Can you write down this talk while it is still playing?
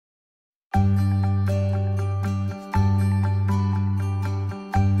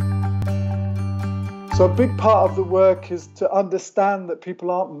So a big part of the work is to understand that people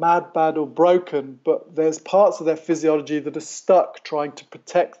aren't mad, bad or broken, but there's parts of their physiology that are stuck trying to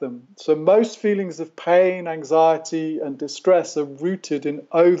protect them. So most feelings of pain, anxiety and distress are rooted in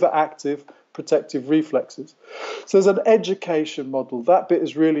overactive protective reflexes. So there's an education model. That bit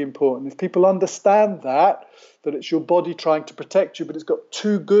is really important. If people understand that it's your body trying to protect you, but it's got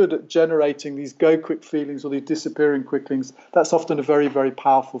too good at generating these go quick feelings or these disappearing quicklings, that's often a very, very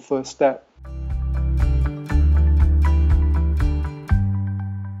powerful first step.